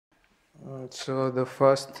So the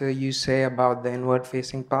first you say about the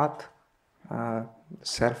inward-facing path,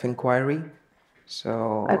 self-inquiry.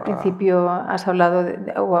 So, Al principio has hablado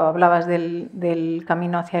o hablabas del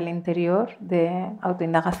camino hacia el interior, de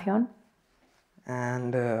autoindagación.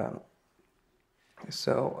 And it's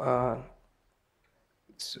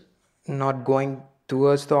not going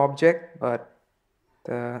towards the object, but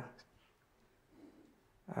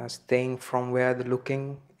staying from where the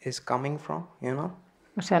looking is coming from, you know.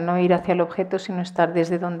 O sea, no ir hacia el objeto, sino estar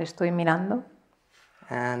desde donde estoy mirando.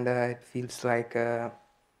 And it feels like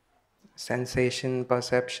sensation,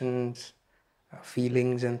 perceptions,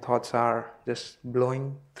 feelings and thoughts are just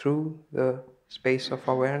blowing through the space of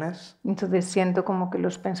awareness. Entonces siento como que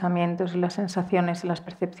los pensamientos y las sensaciones y las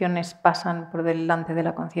percepciones pasan por delante de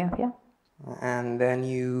la conciencia. And then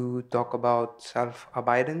you talk about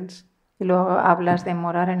self-abidance. Y luego hablas de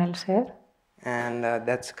morar en el ser. And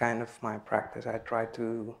that's kind of my practice. I try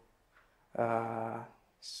to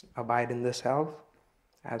abide in the self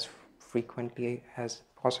as frequently as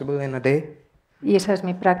possible in a day. Y esa es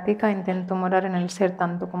mi práctica. Intento morar en el ser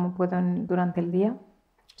tanto como puedo durante el día.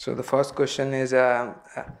 So the first question is,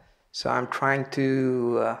 so I'm trying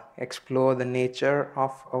to explore the nature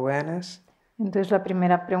of awareness. Entonces la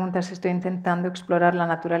primera pregunta es, ¿estoy intentando explorar la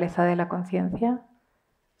naturaleza de la conciencia?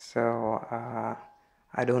 So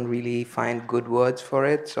I don't really find good words for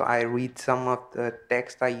it, so I read some of the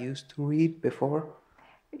text I used to read before.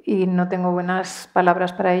 Y no tengo buenas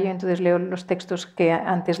palabras para ello, entonces leo los textos que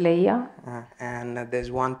antes leía. And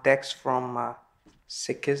there's one text from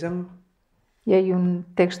Sikhism. Y hay un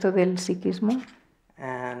texto del sikhismo.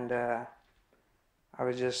 And I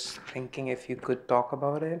was just thinking if you could talk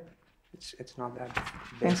about it. It's not that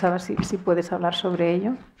big. Pensaba si puedes hablar sobre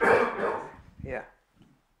ello. Yeah.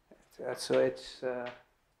 So it's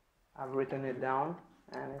I've written it down.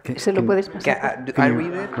 ¿Se lo puedes pasar? I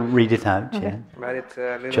read it? Read it out, Okay. yeah. But it's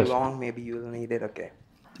a little long. Maybe you'll need it. Okay.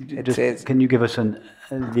 It Just, says can you give us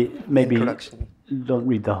maybe introduction. don't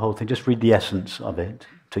read the whole thing, just read the essence of it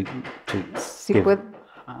to Si, give pued-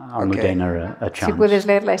 Almudena a chance. si puedes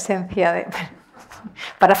leer la esencia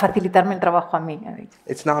para facilitarme el trabajo a mí.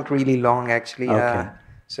 It's not really long actually. Okay.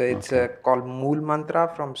 So it's called Mool Mantra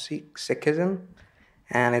from Sikhism,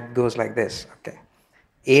 and it goes like this. Okay.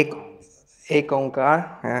 Ek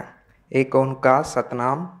Onkar, Ek Onkar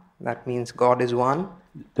Satnam. That means God is one.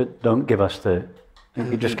 Don't give us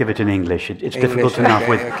you just give it in English. It's English, difficult enough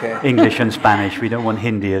okay, with okay. English and Spanish. We don't want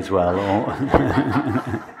Hindi as well.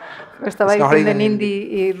 Lo estaba It's not diciendo en even hindi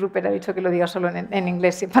y Rupert ha dicho que lo diga solo en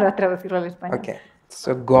inglés y para traducirlo al español. Okay.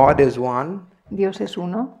 So God is one. Dios es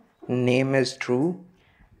uno, Name is true.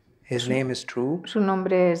 His name is true. su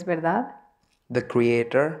nombre es verdad, The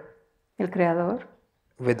Creator, el creador,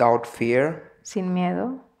 without fear, sin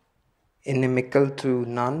miedo, inimical to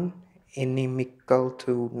none,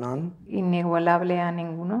 inigualable a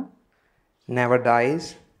ninguno, never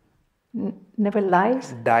dies, never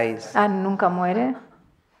lies, nunca muere,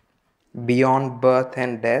 beyond birth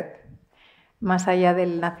and death, más allá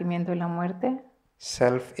del nacimiento y la muerte,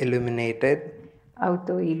 self-illuminated,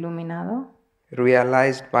 autoiluminado,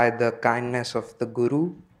 realized by the kindness of the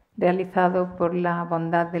Guru. realizado por la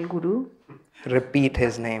bondad del Gurú. Repeat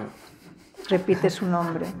his name. Repite su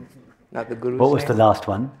nombre. Not the Guru's What was the name. last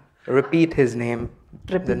one? Repeat his name.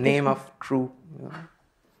 Repeat The name of true.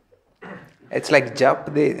 It's like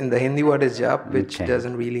jap. In the Hindi word is jap, which Okay.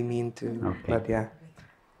 doesn't really mean to. Okay. But yeah.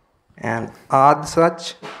 And ad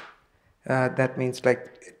sach, that means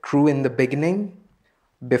like true in the beginning.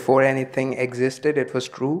 Before anything existed, it was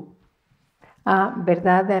true.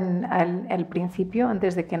 Verdad en el principio,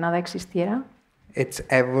 antes de que nada existiera. It's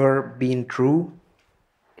ever been true.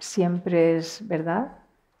 Siempre es verdad.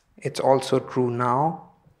 It's also true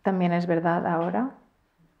now. También es verdad ahora.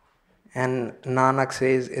 And Nanak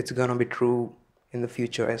says it's going to be true in the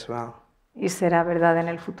future as well. Y será verdad en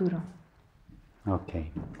el futuro.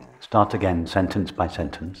 Okay. Start again, sentence by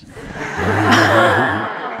sentence.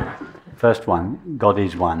 First one, God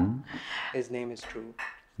is one. His name is true.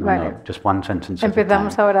 No, Vale. just one sentence at a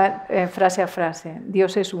Empezamos time. ahora frase a frase.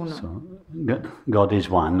 Dios es uno. So, God is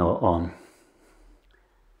one, or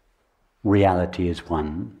reality is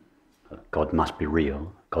one. God must be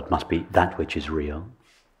real. God must be that which is real.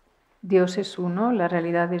 Dios es uno, la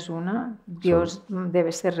realidad es una. Dios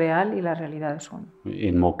debe ser real y la realidad es uno.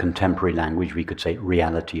 In more contemporary language, we could say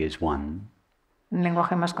reality is one. En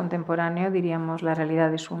lenguaje más contemporáneo diríamos la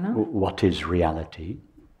realidad es una. What is reality?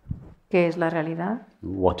 ¿Qué es la realidad?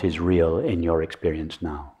 What is real in your experience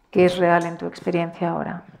now? ¿Qué es real en tu experiencia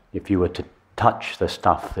ahora? If you were to touch the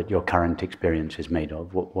stuff that your current experience is made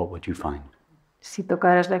of, what would you find? Si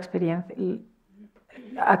tocaras la experiencia,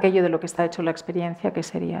 aquello de lo que está hecho la experiencia, ¿qué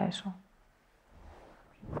sería eso?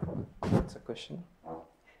 That's a question.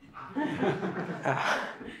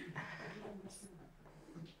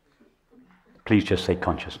 Please just say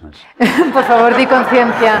consciousness. Por favor, di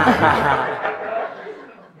conciencia.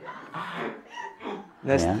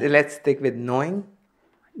 Let's stick with knowing.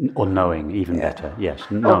 Or knowing, even better. Yes.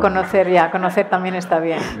 O Knowing. conocer también está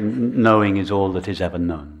bien. Knowing is all that is ever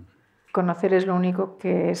known. Conocer es lo único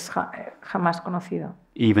que es jamás conocido.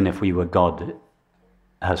 Even if we were God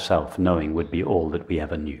herself, knowing would be all that we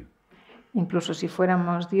ever knew. Incluso si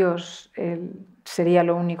fuéramos Dios, sería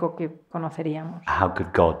lo único que conoceríamos. How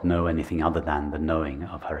could God know anything other than the knowing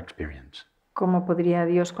of her experience? ¿Cómo podría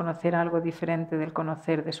Dios conocer algo diferente del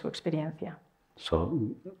conocer de su experiencia? So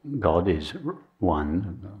God is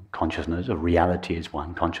one, consciousness, a reality is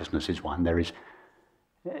one, consciousness is one.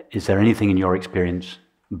 Is there anything in your experience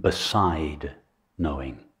beside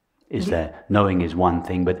knowing? Knowing is one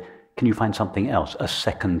thing, but can you find something else, a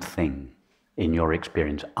second thing in your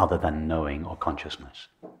experience other than knowing or consciousness?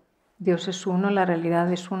 Dios es uno, la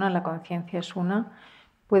realidad es una, la conciencia es una.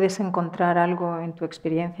 ¿Puedes encontrar algo en tu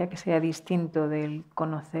experiencia que sea distinto del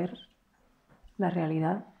conocer la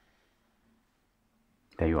realidad?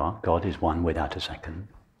 There you are. God is one without a second.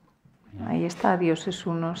 Ahí está, Dios es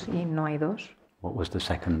uno y no hay dos. What was the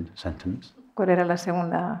second sentence? ¿Cuál era la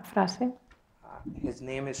segunda frase? His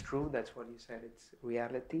name is true, that's what you said, it's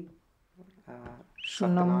reality. Su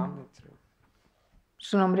nombre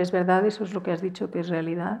es verdad, eso es lo que has dicho que es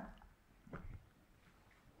realidad.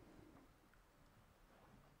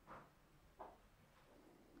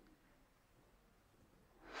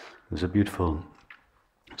 There's a beautiful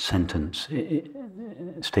statement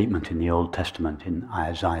in the Old Testament, in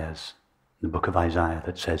the book of Isaiah,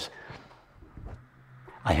 that says,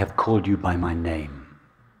 I have called you by my name,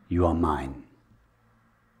 you are mine.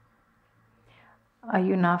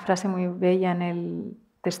 Hay una frase muy bella en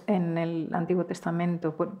el Antiguo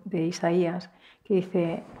Testamento de Isaías que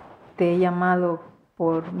dice, te he llamado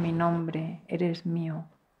por mi nombre, eres mío.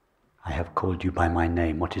 I have called you by my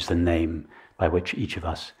name. What is the name by which each of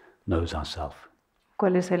us knows ourselves?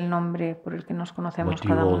 ¿Cuál es el nombre por el que nos conocemos What do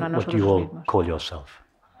cada uno a you nosotros all mismos? call yourself?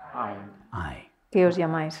 I. ¿Qué os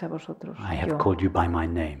llamáis a vosotros? I have Yo. called you by my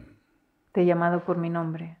name. Te he llamado por mi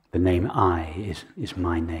nombre. The name I is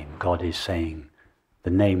my name. God is saying, the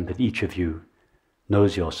name that each of you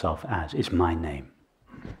knows yourself as is my name.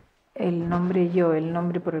 El nombre yo, el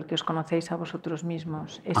nombre por el que os conocéis a vosotros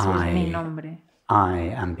mismos, ese es mi nombre.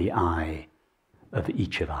 I am the I of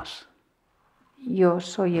each of us. Yo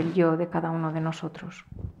soy el yo de cada uno de nosotros.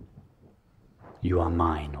 You are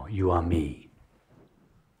mine or you are me.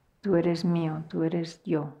 Tú eres mío, tú eres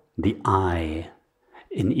yo. The I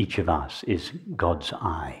in each of us is God's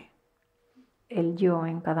I. El yo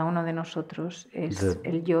en cada uno de nosotros es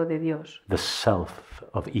el yo de Dios. The self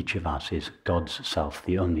of each of us is God's self,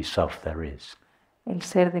 the only self there is. El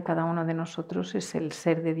ser de cada uno de nosotros es el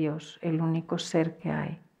ser de Dios, el único ser que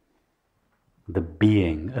hay. The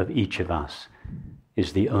being of each of us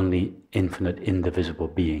is the only infinite, indivisible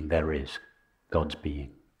being there is, God's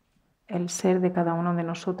being. El ser de cada uno de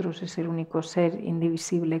nosotros es el único ser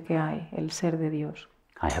indivisible que hay, el ser de Dios.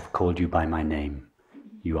 I have called you by my name,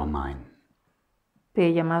 you are mine. Te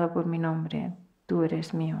he llamado por mi nombre, tú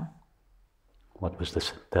eres mío. What was the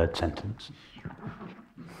third sentence?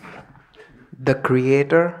 The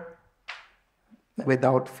Creator,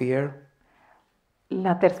 without fear.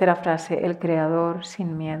 La tercera frase, el creador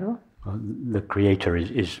sin miedo. The Creator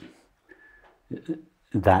is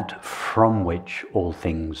that from which all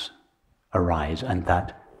things arise and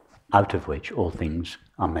that out of which all things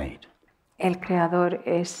are made. El creador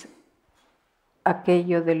es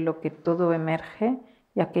aquello de lo que todo emerge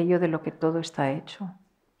y aquello de lo que todo está hecho.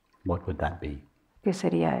 What would that be? ¿Qué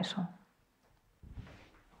sería eso?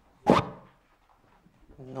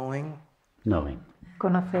 Knowing. Knowing.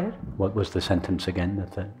 Conocer. What was the sentence again?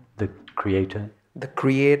 The Creator? The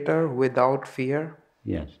Creator without fear.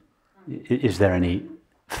 Yes. Is there any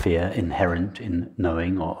fear inherent in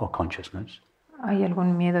knowing or consciousness? ¿Hay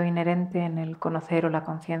algún miedo inherente en el conocer o la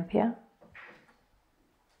conciencia?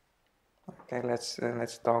 Okay, let's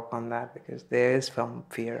talk on that because there is some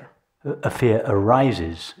fear. A fear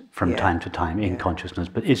arises from Yeah. time to time in consciousness,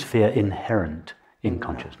 but is fear inherent in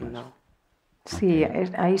consciousness? No. Sí,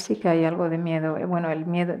 ahí sí que hay algo de miedo. Bueno, el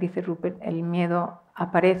miedo, dice Rupert, el miedo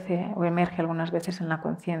aparece o emerge algunas veces en la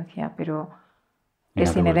conciencia, pero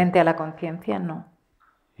 ¿es inherente a la conciencia? No.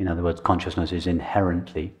 In other words, consciousness is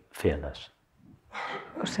inherently fearless.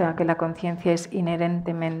 O sea, que la conciencia es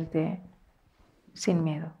inherentemente sin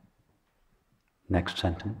miedo. Next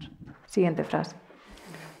sentence. Siguiente frase.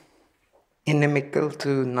 Inimical to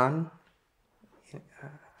none.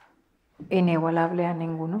 Inigualable a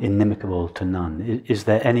ninguno. Inimical to none. Is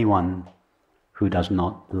there anyone who does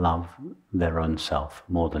not love their own self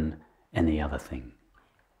more than any other thing?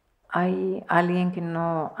 ¿Hay alguien que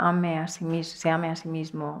no ame a sí mismo, se ame a sí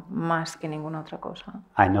mismo más que ninguna otra cosa?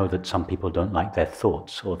 I know that some people don't like their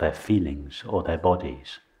thoughts or their feelings or their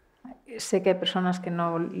bodies. Sé que hay personas que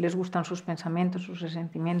no les gustan sus pensamientos, sus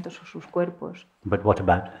sentimientos o sus cuerpos. But what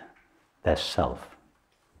about their self?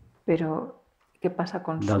 Pero, ¿qué pasa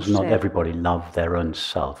con su Does not ser? everybody love their own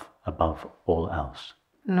self above all else?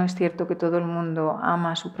 ¿No es cierto que todo el mundo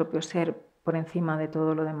ama a su propio ser por encima de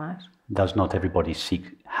todo lo demás? Does not everybody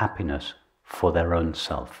seek happiness for their own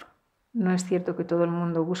self? ¿No es cierto que todo el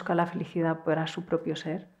mundo busca la felicidad para su propio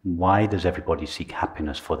ser? Why does everybody seek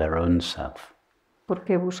happiness for their own self? ¿Por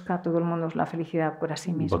qué busca todo el mundo la felicidad por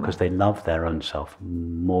sí mismo? Because they love their own self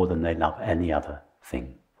more than they love any other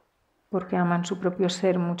thing. Porque aman su propio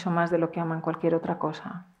ser mucho más de lo que aman cualquier otra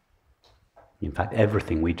cosa. In fact,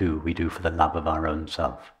 everything we do for the love of our own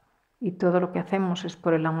self. Y todo lo que hacemos es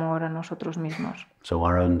por el amor a nosotros mismos. So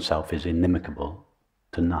our own self is inimical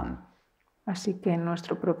to none. Así que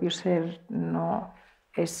nuestro propio ser no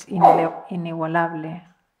es inigualable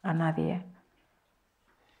a nadie.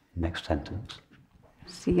 Next sentence.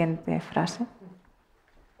 Siguiente frase.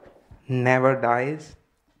 Never dies.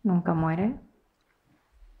 Nunca muere,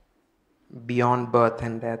 Beyond birth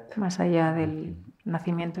and death. más allá del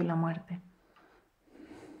nacimiento y la muerte.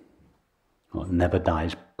 Well, never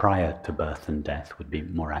dies prior to birth and death would be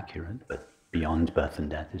more accurate, but beyond birth and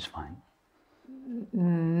death is fine.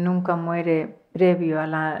 Nunca muere previo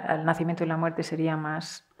al nacimiento y la muerte sería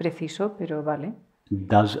más preciso, pero vale.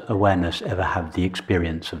 Does awareness ever have the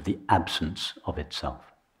experience of the absence of itself,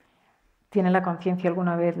 ¿Tiene la conciencia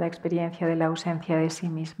alguna vez la experiencia de la ausencia de sí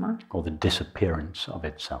misma or the disappearance of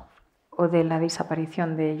itself? o de la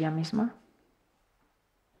desaparición de ella misma?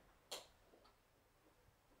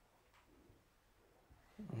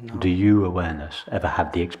 No. Do you, awareness, ever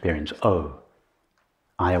have the experience, oh,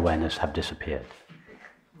 I, awareness, have disappeared?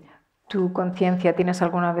 ¿Tu conciencia tienes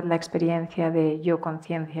alguna vez la experiencia de yo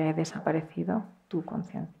conciencia he desaparecido? Tu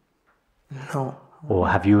conciencia. No. Or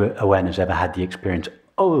have you, awareness, ever had the experience,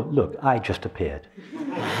 oh, look, I just appeared?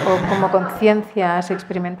 ¿O como conciencia has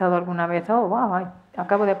experimentado alguna vez, oh, wow,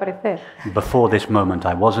 acabo de aparecer? Before this moment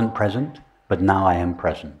I wasn't present, but now I am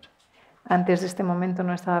present. Antes de este momento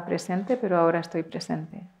no estaba presente, pero ahora estoy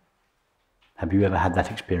presente. Have you ever had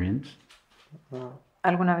that experience? No.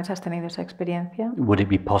 ¿Alguna vez has tenido esa experiencia? Would it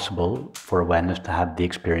be possible for awareness to have the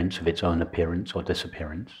experience of its own appearance or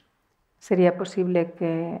disappearance? ¿Sería posible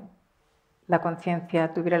que la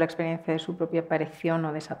conciencia tuviera la experiencia de su propia aparición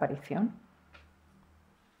o desaparición?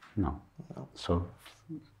 No. So,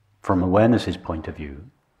 from awareness's point of view,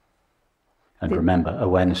 and remember,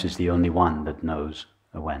 awareness is the only one that knows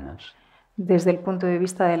awareness. Desde el punto de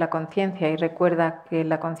vista de la conciencia, y recuerda que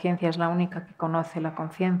la conciencia es la única que conoce la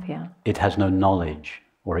conciencia, It has no knowledge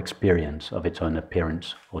or experience of its own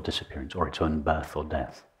appearance or disappearance, or its own birth or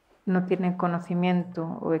death. no tiene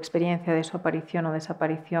conocimiento o experiencia de su aparición o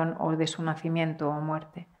desaparición o de su nacimiento o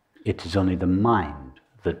muerte. It is only the mind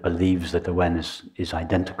that believes that awareness is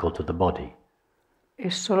identical to the body,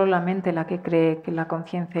 Es solo la mente la que cree que la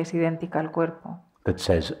conciencia es idéntica al cuerpo, that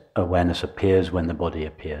says awareness appears when the body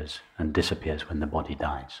appears and disappears when the body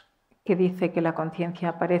dies. que dice que la conciencia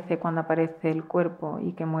aparece cuando aparece el cuerpo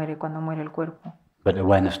y que muere cuando muere el cuerpo. But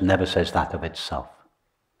awareness never says that of itself,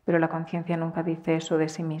 Pero la conciencia nunca dice eso de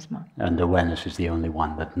sí misma. and awareness is the only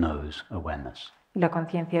one that knows awareness. Y la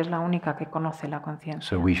conciencia es la única que conoce la conciencia.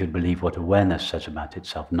 So we should believe what awareness says about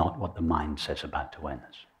itself, not what the mind says about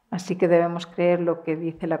awareness. Así que debemos creer lo que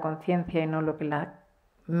dice la conciencia y no lo que la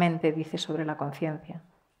mente dice sobre la conciencia.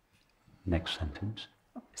 Next sentence.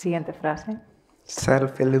 Siguiente frase.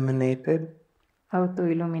 Self-illuminated.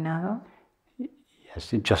 Autoiluminado.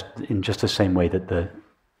 Yes, in just the same way that the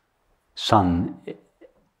sun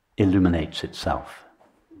illuminates itself,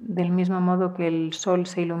 Del mismo modo que el sol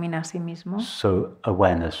se ilumina a sí mismo, so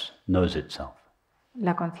awareness knows itself.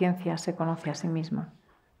 la conciencia se conoce a sí misma.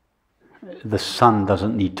 The sun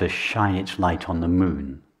doesn't need to shine its light on the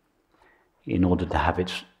moon in order to have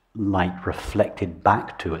its light reflected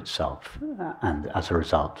back to itself and as a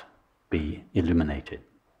result be illuminated.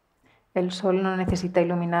 El sol no necesita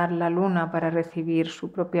iluminar la luna para recibir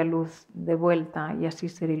su propia luz de vuelta y así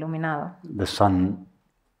ser iluminado. The sun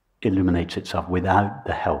illuminates itself without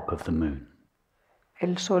the help of the moon.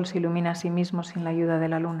 El sol se ilumina a sí mismo sin la ayuda de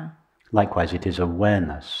la luna. Likewise, it is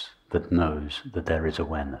awareness that knows that there is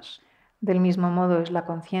awareness. Del mismo modo es la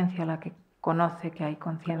conciencia la que conoce que hay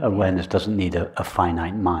conciencia. Awareness doesn't need a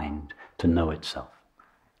finite mind to know itself.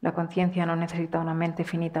 La conciencia no necesita una mente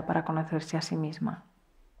finita para conocerse a sí misma.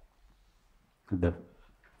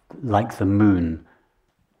 Like the moon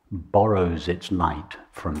borrows its light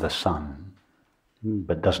from the sun,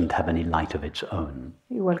 but doesn't have any light of its own.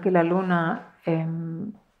 Igual que la luna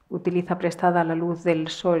utiliza prestada la luz del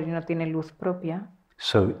sol y no tiene luz propia,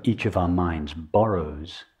 So each of our minds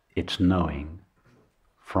borrows its knowing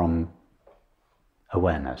from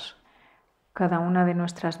awareness. cada una de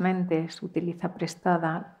nuestras mentes utiliza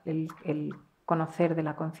prestada el conocer de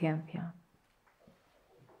la conciencia.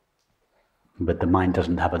 But the mind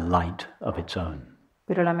doesn't have a light of its own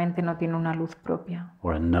Pero la mente no tiene una luz propia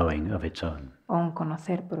or a knowing of its own. o un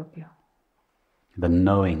conocer propio. The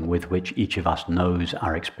knowing with which each of us knows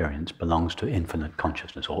our experience belongs to infinite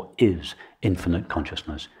consciousness, or is infinite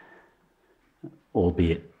consciousness,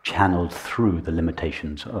 albeit channeled through the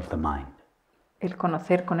limitations of the mind. El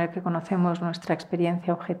conocer con el que conocemos nuestra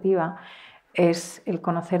experiencia objetiva es el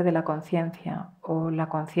conocer de la conciencia o la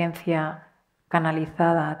conciencia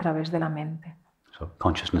canalizada a través de la mente. So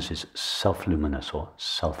consciousness is self-luminous or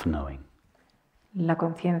self-knowing. La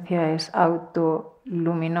conciencia es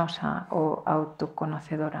autoluminosa o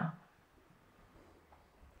autoconocedora,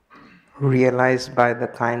 Realized by the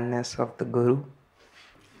kindness of the Guru.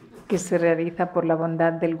 que se realiza por la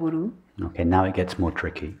bondad del gurú. Okay, now it gets more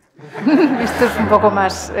tricky. Esto es un poco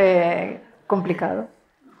más complicado.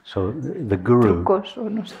 So the guru, Trucoso,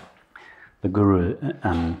 no sé. the guru,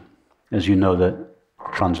 as you know, the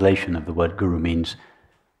translation of the word guru means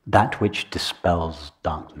that which dispels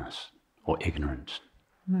darkness or ignorance.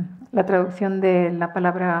 La traducción de la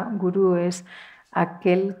palabra gurú es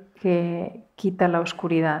aquel que quita la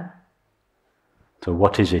oscuridad. So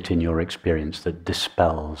what is it in your experience that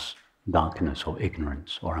dispels darkness or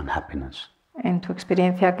ignorance or unhappiness? En tu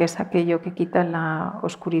experiencia, ¿qué es aquello que quita la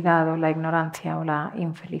oscuridad o la ignorancia o la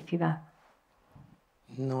infelicidad?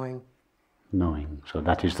 Knowing. Knowing. So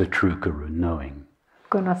that is the true guru, knowing,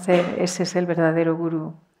 Conocer, ese es el verdadero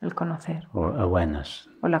gurú, el conocer or awareness.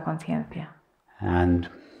 o la conciencia. And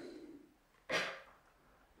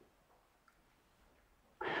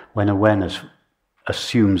when awareness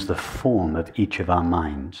assumes the form of each of our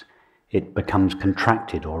minds, it becomes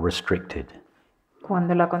contracted or restricted.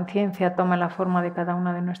 Cuando la conciencia toma la forma de cada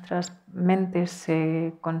una de nuestras mentes,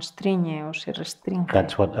 se constriñe o se restringe.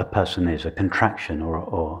 That's what a person is, a contraction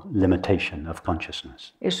or limitation of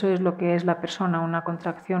consciousness. Eso es lo que es la persona, una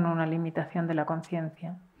contracción o una limitación de la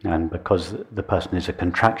conciencia. And because the person is a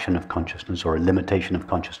contraction of consciousness or a limitation of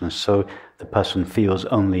consciousness, so the person feels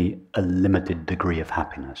only a limited degree of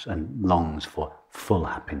happiness and longs for full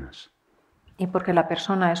happiness. Y porque la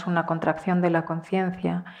persona es una contracción de la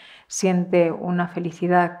conciencia, siente una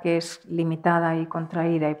felicidad que es limitada y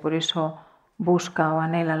contraída y por eso busca o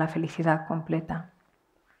anhela la felicidad completa.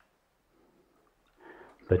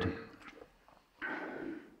 But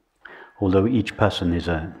although each person is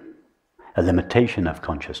a limitation of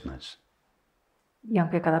consciousness, Y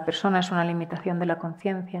aunque cada persona es una limitación de la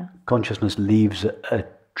conciencia, consciousness leaves a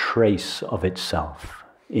trace of itself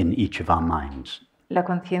in each of our minds. la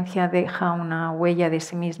conciencia deja una huella de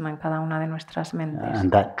sí misma en cada una de nuestras mentes. And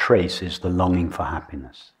that trace is the longing for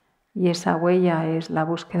happiness. Y esa huella es la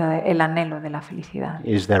búsqueda, el anhelo de la felicidad.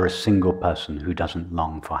 Is there a single person who doesn't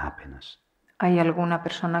long for happiness? ¿Hay alguna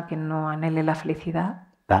persona que no anhele la felicidad?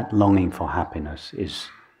 That longing for happiness is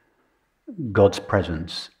God's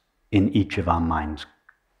presence in each of our minds,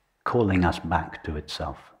 calling us back to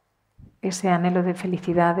itself. Ese anhelo de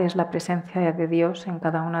felicidad es la presencia de Dios en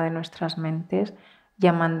cada una de nuestras mentes,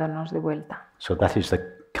 llamándonos de vuelta. So that is the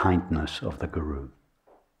kindness of the Guru.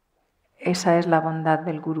 Esa es la bondad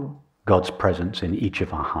del gurú, God's presence in each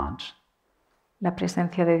of our hearts, la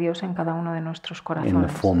presencia de Dios en cada uno de nuestros in the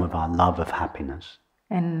corazones, form of our love of happiness,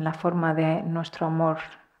 en la forma de nuestro amor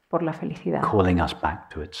por la felicidad, calling us back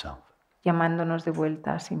to itself. llamándonos de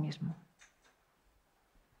vuelta a sí mismo.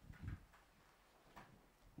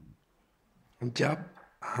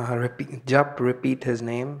 Jap, repeat his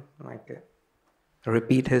name.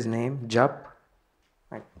 Repeat his name, Jap.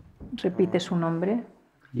 Repite su nombre.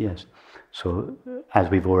 Yes. So, as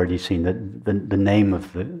we've already seen, the name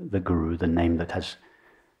of the Guru, the name that has,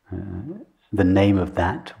 the name of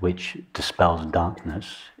that which dispels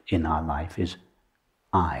darkness in our life is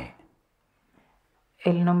I.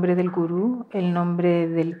 El nombre del gurú, el nombre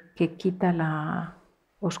del que quita la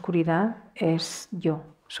oscuridad es yo.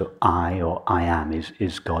 So I or I am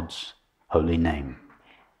is God's holy name.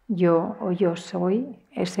 Yo o yo soy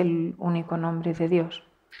es el único nombre de Dios.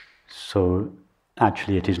 So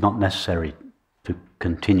actually it is not necessary to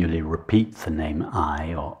continually repeat the name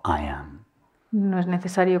I or I am. No es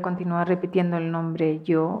necesario continuar repitiendo el nombre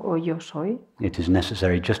yo o yo soy. It is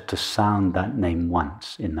necessary just to sound that name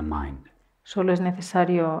once in the mind. Solo es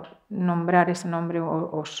necesario nombrar ese nombre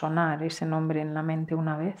o sonar ese nombre en la mente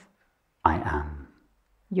una vez. I am.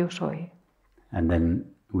 Yo soy. And then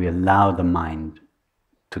we allow the mind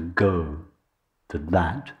to go to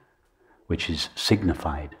that which is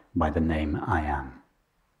signified by the name I am.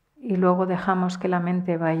 Y luego dejamos que la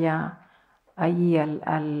mente vaya allí a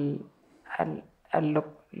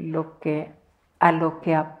lo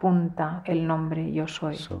que apunta el nombre yo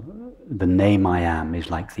soy. So the name I am is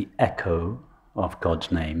like the echo of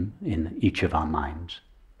God's name in each of our minds.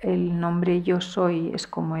 El nombre yo soy es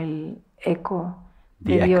como el eco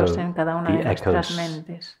de Dios en cada una de nuestras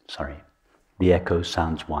mentes. The echo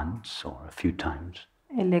sounds once or a few times.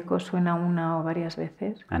 El eco suena una o varias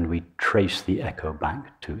veces. And we trace the echo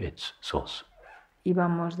back to its source. Y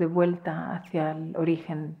vamos de vuelta hacia el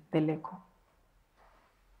origen del eco.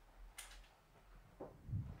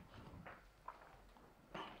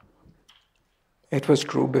 It was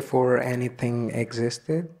true before anything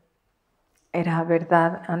existed. Era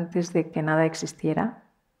verdad antes de que nada existiera.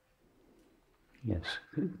 Yes,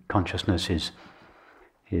 consciousness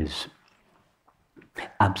is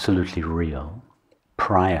absolutely real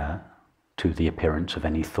prior to the appearance of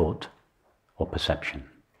any thought or perception.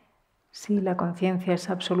 Sí, la conciencia es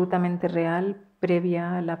absolutamente real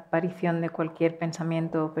previa a la aparición de cualquier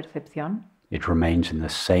pensamiento o percepción. It remains in the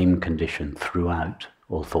same condition throughout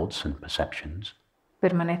all thoughts and perceptions.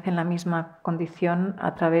 Permanece en la misma condición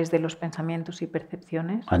a través de los pensamientos y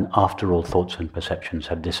percepciones. And after all thoughts and perceptions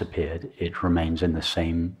have disappeared, it remains in the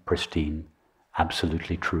same pristine,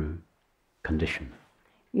 absolutely true condition.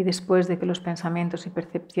 Y después de que los pensamientos y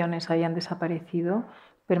percepciones hayan desaparecido,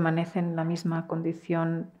 permanece en la misma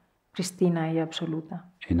condición pristina y absoluta.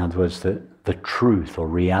 In other words, the truth or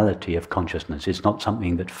reality of consciousness is not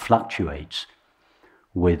something that fluctuates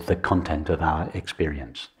with the content of our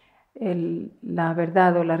experience. La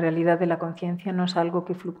verdad o la realidad de la conciencia no es algo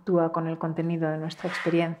que fluctúa con el contenido de nuestra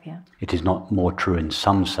experiencia. It is not more true in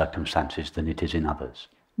some circumstances than it is in others.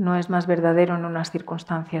 No es más verdadero en unas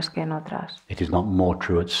circunstancias que en otras. It is not more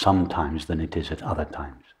true at some times than it is at other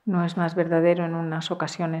times. No es más verdadero en unas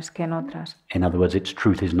ocasiones que en otras. In other words, its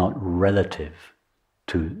truth is not relative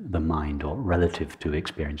to the mind or relative to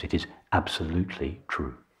experience. It is absolutely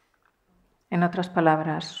true. En otras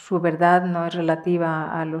palabras, su verdad no es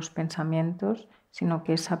relativa a los pensamientos, sino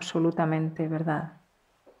que es absolutamente verdad.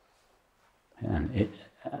 And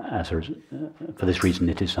for this reason,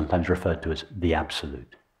 it is sometimes referred to as the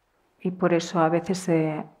absolute. Y por eso a veces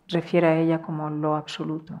se refiere a ella como lo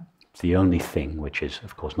absoluto. It's the only thing which is,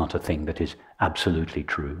 of course, not a thing that is absolutely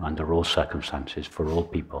true under all circumstances for all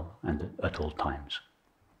people and at all times.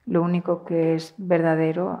 Lo único que es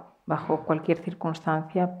verdadero bajo cualquier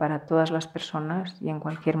circunstancia para todas las personas y en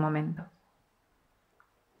cualquier momento.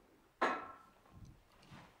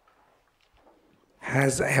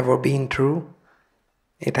 Has ever been true?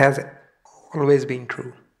 It has always been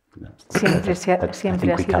true. Siempre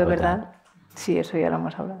ha sido verdad. Sí, eso ya lo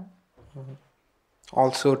hemos hablado.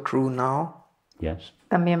 Also true now. Yes.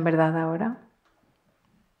 También verdad ahora.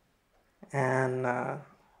 And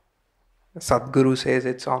Sadhguru says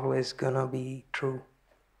it's always gonna be true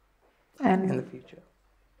in the future.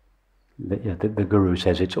 The Guru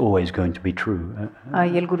says it's always going to be true.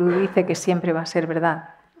 Y el Gurú dice que siempre va a ser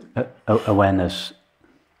verdad. Awareness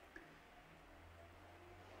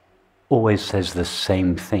always says the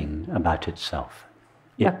same thing about itself.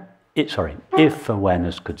 If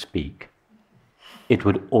awareness could speak, it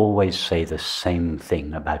would always say the same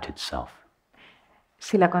thing about itself.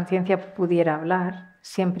 Si la conciencia pudiera hablar,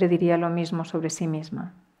 siempre diría lo mismo sobre sí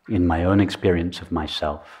misma. In my own experience of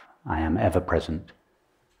myself, I am ever present,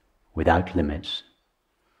 without limits,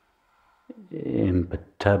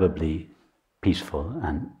 imperturbably peaceful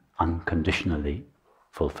and unconditionally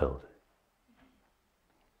fulfilled.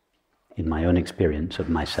 In my own experience of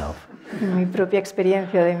myself, en mi propia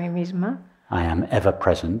experiencia de mí misma, I am ever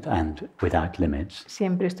present and without limits,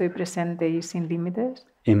 siempre estoy presente y sin límites,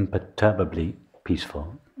 imperturbably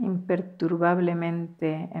peaceful,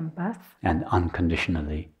 imperturbablemente en paz and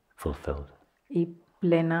unconditionally fulfilled. Y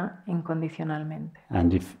plena incondicionalmente.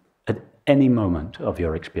 And if at any moment of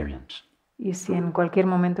your experience, y si en cualquier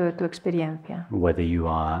momento de tu experiencia, whether you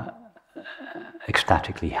are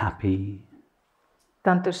ecstatically happy,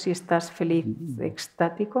 tanto si estás feliz,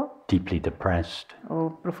 extático, deeply depressed,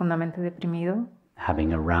 o profundamente deprimido,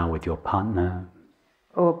 having a row with your partner,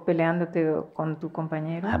 o peleándote con tu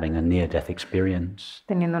compañero, having a near-death experience,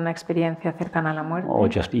 teniendo una experiencia cercana a la muerte, or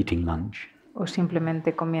just eating lunch, o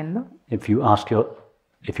simplemente comiendo, if you ask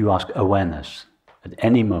if you ask awareness at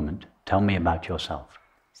any moment, tell me about yourself,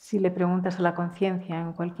 Si le preguntas a la conciencia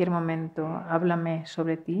en cualquier momento, háblame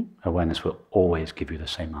sobre ti, awareness will always give you the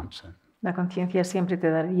same answer. la conciencia siempre te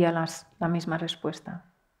daría la misma respuesta.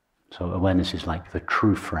 So awareness is like the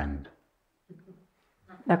true friend,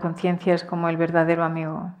 La conciencia es como el verdadero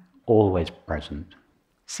amigo, always present,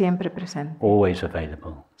 siempre presente, always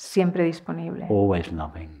available, siempre disponible, always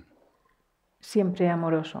loving, siempre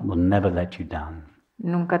amoroso. will never let you down,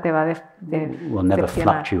 Nunca te va a will never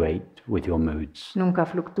decepcionar, fluctuate with your moods. nunca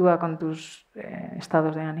fluctúa con tus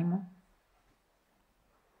estados de ánimo,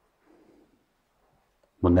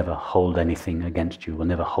 Will never hold anything against you, will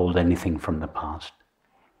never hold anything from the past.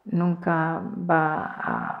 nunca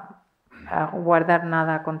va a guardar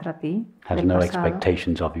nada contra ti Has del no pasado,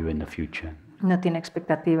 expectations of you in the future. no tiene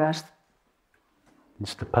expectativas,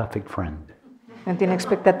 It's the perfect friend. no tiene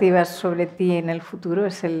expectativas sobre ti en el futuro,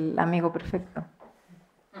 es el amigo perfecto.